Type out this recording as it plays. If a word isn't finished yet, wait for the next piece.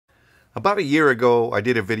About a year ago, I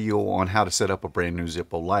did a video on how to set up a brand new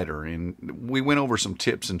Zippo lighter, and we went over some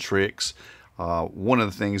tips and tricks. One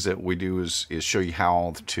of the things that we do is show you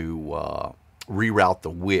how to reroute the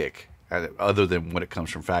wick, other than when it comes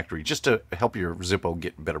from factory, just to help your Zippo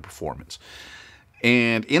get better performance.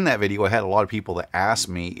 And in that video, I had a lot of people that asked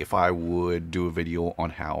me if I would do a video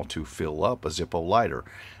on how to fill up a Zippo lighter.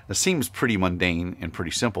 It seems pretty mundane and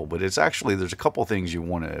pretty simple, but it's actually, there's a couple things you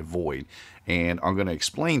want to avoid, and I'm going to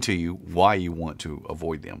explain to you why you want to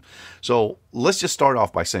avoid them. So let's just start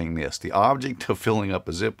off by saying this. The object of filling up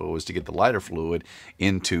a Zippo is to get the lighter fluid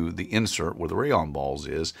into the insert where the rayon balls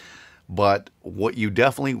is. But what you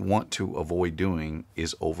definitely want to avoid doing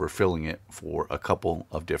is overfilling it for a couple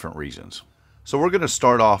of different reasons. So we're going to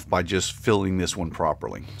start off by just filling this one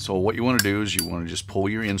properly. So what you want to do is you want to just pull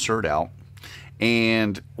your insert out.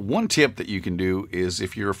 And one tip that you can do is,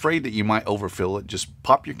 if you're afraid that you might overfill it, just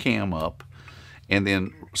pop your cam up and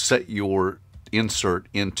then set your insert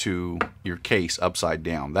into your case upside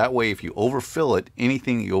down. That way, if you overfill it,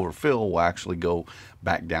 anything that you overfill will actually go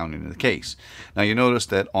back down into the case. Now you notice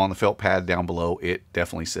that on the felt pad down below, it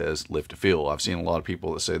definitely says lift to fill. I've seen a lot of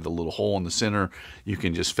people that say the little hole in the center, you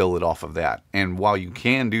can just fill it off of that. And while you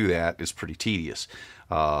can do that, it's pretty tedious.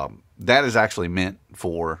 That is actually meant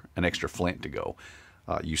for an extra flint to go.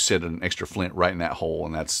 You set an extra flint right in that hole,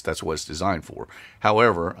 and that's what it's designed for.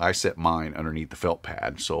 However, I set mine underneath the felt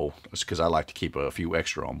pad, so it's because I like to keep a few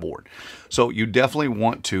extra on board. So you definitely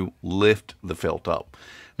want to lift the felt up.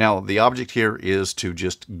 Now, the object here is to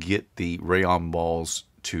just get the rayon balls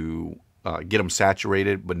to get them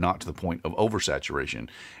saturated, but not to the point of oversaturation.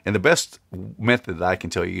 And the best method that I can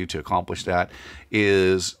tell you to accomplish that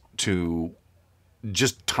is to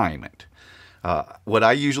just time it. What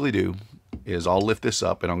I usually do is I'll lift this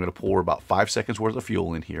up, and I'm going to pour about 5 seconds worth of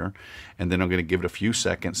fuel in here, and then I'm going to give it a few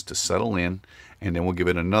seconds to settle in, and then we'll give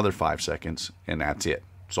it another 5 seconds, and that's it.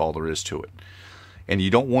 That's all there is to it. And you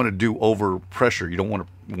don't want to do over pressure. You don't want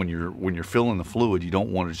to, when you're filling the fluid, you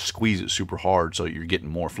don't want to squeeze it super hard so you're getting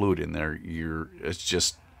more fluid in there. You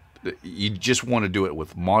just want to do it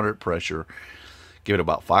with moderate pressure. Give it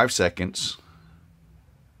about 5 seconds.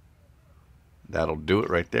 That'll do it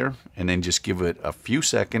right there. And then just give it a few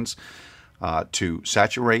seconds to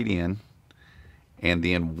saturate in. And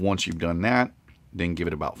then once you've done that, then give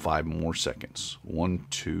it about 5 more seconds. 1,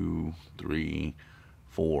 2, 3,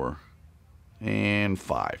 4, and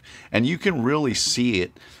 5. And you can really see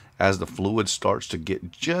it as the fluid starts to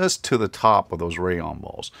get just to the top of those rayon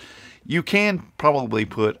balls. You can probably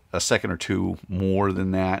put a second or two more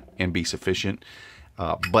than that and be sufficient,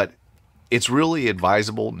 but it's really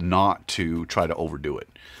advisable not to try to overdo it.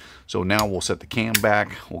 So now we'll set the cam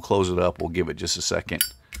back, we'll close it up, we'll give it just a second,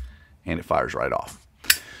 and it fires right off.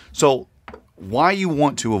 So why you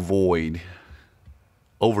want to avoid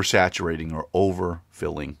oversaturating or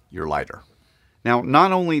overfilling your lighter. Now,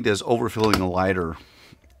 not only does overfilling a lighter,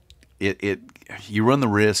 you run the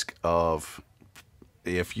risk of,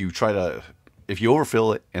 if you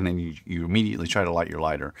overfill it and then you immediately try to light your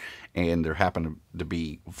lighter, and there happen to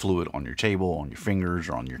be fluid on your table, on your fingers,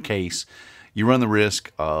 or on your case, you run the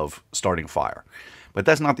risk of starting a fire. But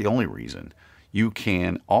that's not the only reason. You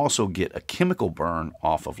can also get a chemical burn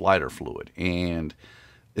off of lighter fluid, and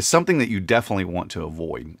it's something that you definitely want to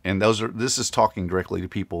avoid. And this is talking directly to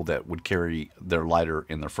people that would carry their lighter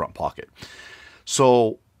in their front pocket.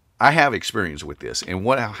 So I have experience with this, and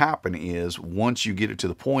what will happen is, once you get it to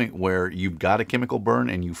the point where you've got a chemical burn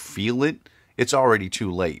and you feel it, it's already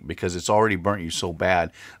too late, because it's already burnt you so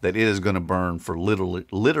bad that it is going to burn for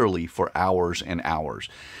literally for hours and hours.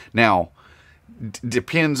 Now,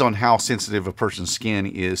 depends on how sensitive a person's skin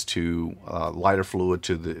is to lighter fluid,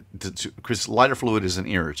 because lighter fluid is an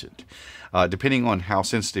irritant. Depending on how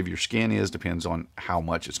sensitive your skin is, depends on how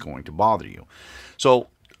much it's going to bother you. So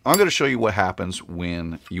I'm going to show you what happens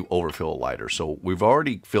when you overfill a lighter. So we've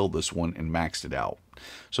already filled this one and maxed it out.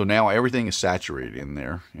 So now everything is saturated in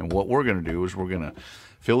there. And what we're going to do is we're going to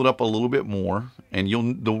fill it up a little bit more. And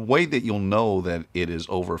the way that you'll know that it is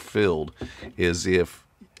overfilled is if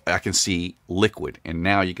I can see liquid. And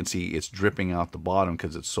now you can see it's dripping out the bottom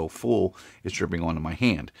because it's so full, it's dripping onto my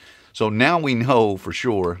hand. So now we know for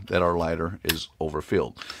sure that our lighter is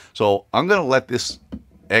overfilled. So I'm going to let this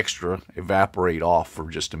extra evaporate off for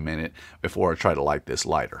just a minute before I try to light this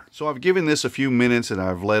lighter. So I've given this a few minutes, and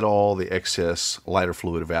I've let all the excess lighter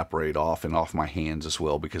fluid evaporate off, and off my hands as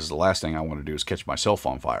well, because the last thing I want to do is catch myself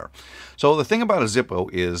on fire. So the thing about a Zippo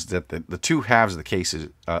is that the two halves of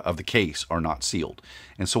the case are not sealed.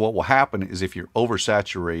 And so what will happen is, if you're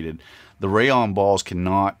oversaturated, the rayon balls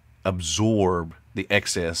cannot absorb the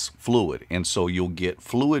excess fluid, and so you'll get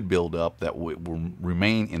fluid buildup that will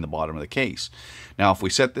remain in the bottom of the case. Now if we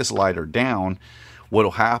set this lighter down, what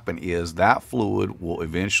will happen is that fluid will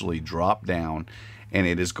eventually drop down, and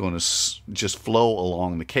it is going to just flow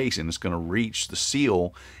along the case, and it's going to reach the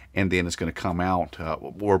seal, and then it's going to come out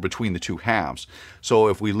or between the two halves. So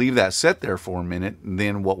if we leave that set there for a minute,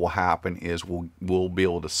 then what will happen is we'll be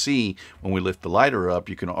able to see when we lift the lighter up.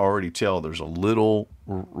 You can already tell there's a little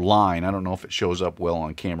line. I don't know if it shows up well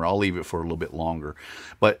on camera. I'll leave it for a little bit longer,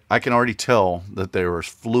 but I can already tell that there is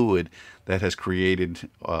fluid that has created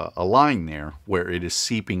a line there where it is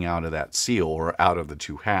seeping out of that seal or out of the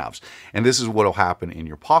two halves. And this is what will happen in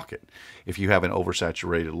your pocket. If you have an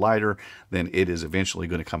oversaturated lighter, then it is eventually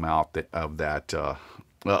going to come out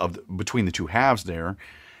between the two halves there,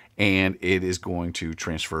 and it is going to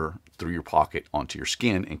transfer through your pocket onto your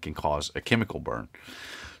skin and can cause a chemical burn.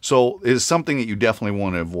 So it is something that you definitely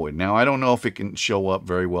want to avoid. Now, I don't know if it can show up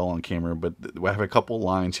very well on camera, but I have a couple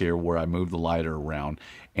lines here where I move the lighter around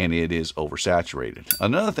and it is oversaturated.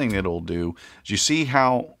 Another thing that it'll do is, you see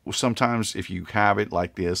how sometimes if you have it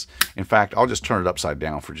like this, in fact, I'll just turn it upside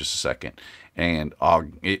down for just a second, and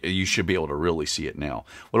you should be able to really see it now.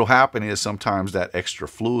 What will happen is sometimes that extra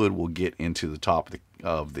fluid will get into the top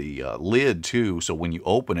of the lid too, so when you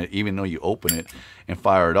open it, even though you open it and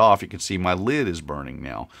fire it off, you can see my lid is burning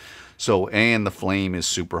now. So, and the flame is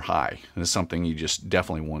super high, and it's something you just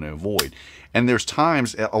definitely want to avoid. And there's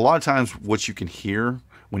times, a lot of times, what you can hear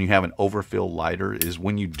when you have an overfilled lighter is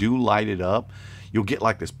when you do light it up, you'll get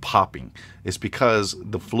like this popping. It's because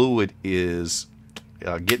the fluid is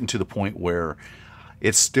getting to the point where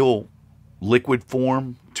it's still liquid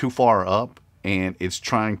form too far up, and it's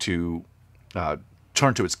trying to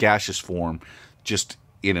turn to its gaseous form just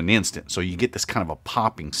in an instant. So you get this kind of a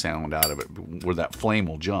popping sound out of it where that flame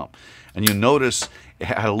will jump. And you'll notice it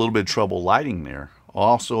had a little bit of trouble lighting there.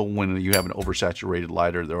 Also, when you have an oversaturated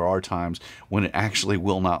lighter, there are times when it actually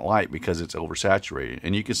will not light because it's oversaturated.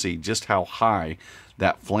 And you can see just how high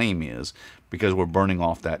that flame is because we're burning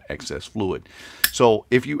off that excess fluid. So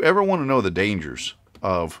if you ever want to know the dangers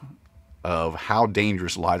of how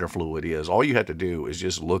dangerous lighter fluid is, all you have to do is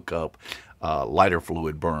just look up lighter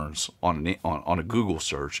fluid burns on a Google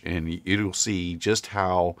search, and you'll see just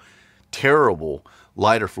how terrible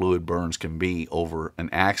lighter fluid burns can be over an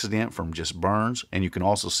accident from just burns. And you can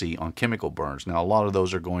also see on chemical burns. Now, a lot of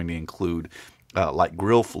those are going to include like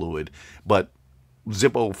grill fluid, but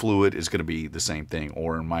Zippo fluid is going to be the same thing,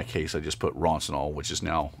 or in my case, I just put Roncinol, which is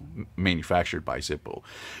now manufactured by Zippo.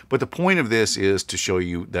 But the point of this is to show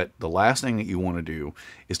you that the last thing that you want to do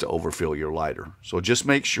is to overfill your lighter. So just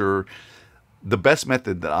make sure. The best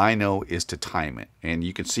method that I know is to time it, and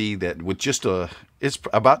you can see that with just it's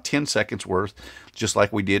about 10 seconds worth, just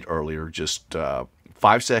like we did earlier. Just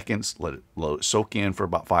 5 seconds, let it soak in for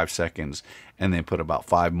about 5 seconds, and then put about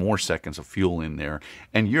 5 more seconds of fuel in there,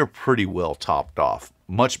 and you're pretty well topped off.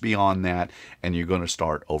 Much beyond that, and you're going to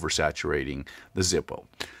start oversaturating the Zippo.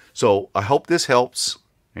 So I hope this helps,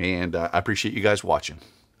 and I appreciate you guys watching.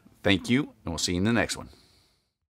 Thank you, and we'll see you in the next one.